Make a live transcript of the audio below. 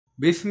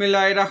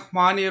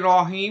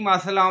Bismillahirrahmanirrahim.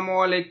 Assalamu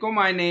alaikum.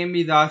 My name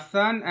is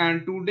Hassan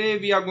and today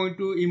we are going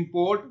to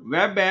import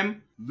WebM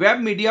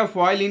web media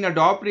file in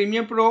Adobe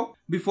Premiere Pro.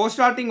 Before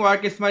starting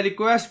work, it's my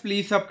request,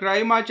 please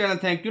subscribe my channel.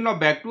 Thank you. Now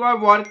back to our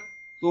work.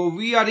 So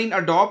we are in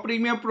Adobe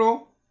Premiere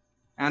Pro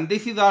and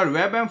this is our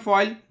WebM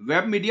file,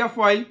 web media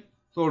file.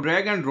 So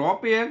drag and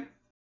drop here.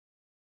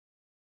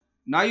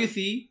 Now you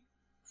see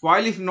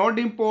file is not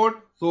import.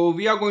 So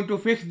we are going to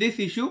fix this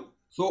issue.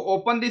 So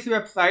open this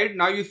website.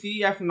 Now you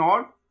see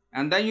F0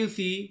 and then you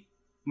see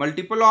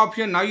multiple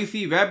options. Now you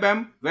see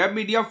WebM, web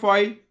media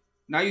file.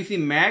 Now you see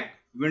Mac,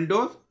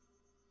 Windows.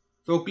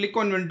 So click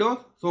on Windows.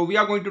 So we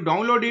are going to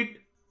download it.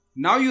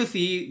 Now you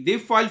see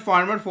this file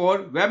format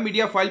for web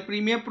media file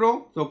Premiere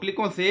Pro. So click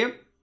on save.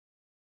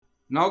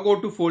 Now go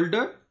to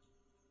folder.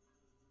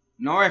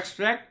 Now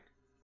extract.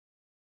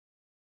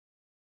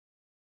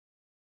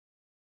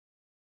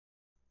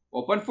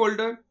 Open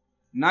folder.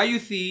 Now you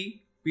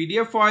see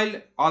PDF file.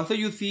 Also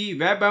you see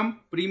WebM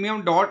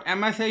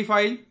premium.msi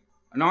file.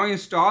 Now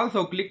install.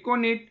 So click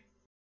on it.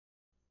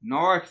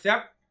 Now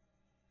accept.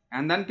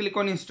 And then click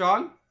on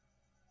install.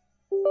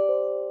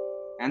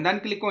 And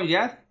then click on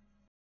yes.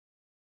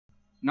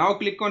 Now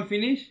click on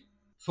finish.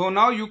 So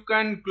now you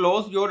can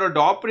close your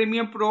Adobe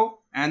Premiere Pro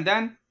and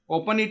then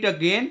open it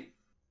again.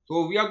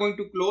 So we are going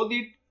to close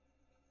it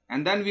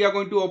and then we are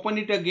going to open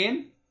it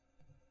again.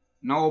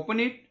 Now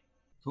open it.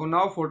 So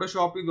now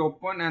Photoshop is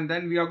open and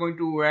then we are going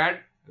to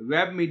add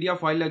web media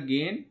file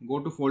again. Go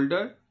to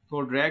folder.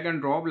 So drag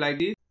and drop like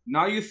this.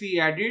 Now you see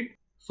added.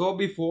 So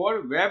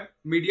before web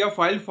media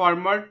file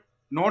format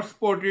not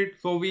supported.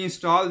 So we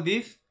install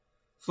this.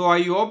 So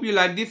I hope you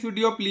like this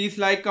video. Please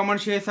like,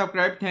 comment, share,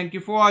 subscribe. Thank you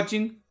for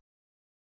watching.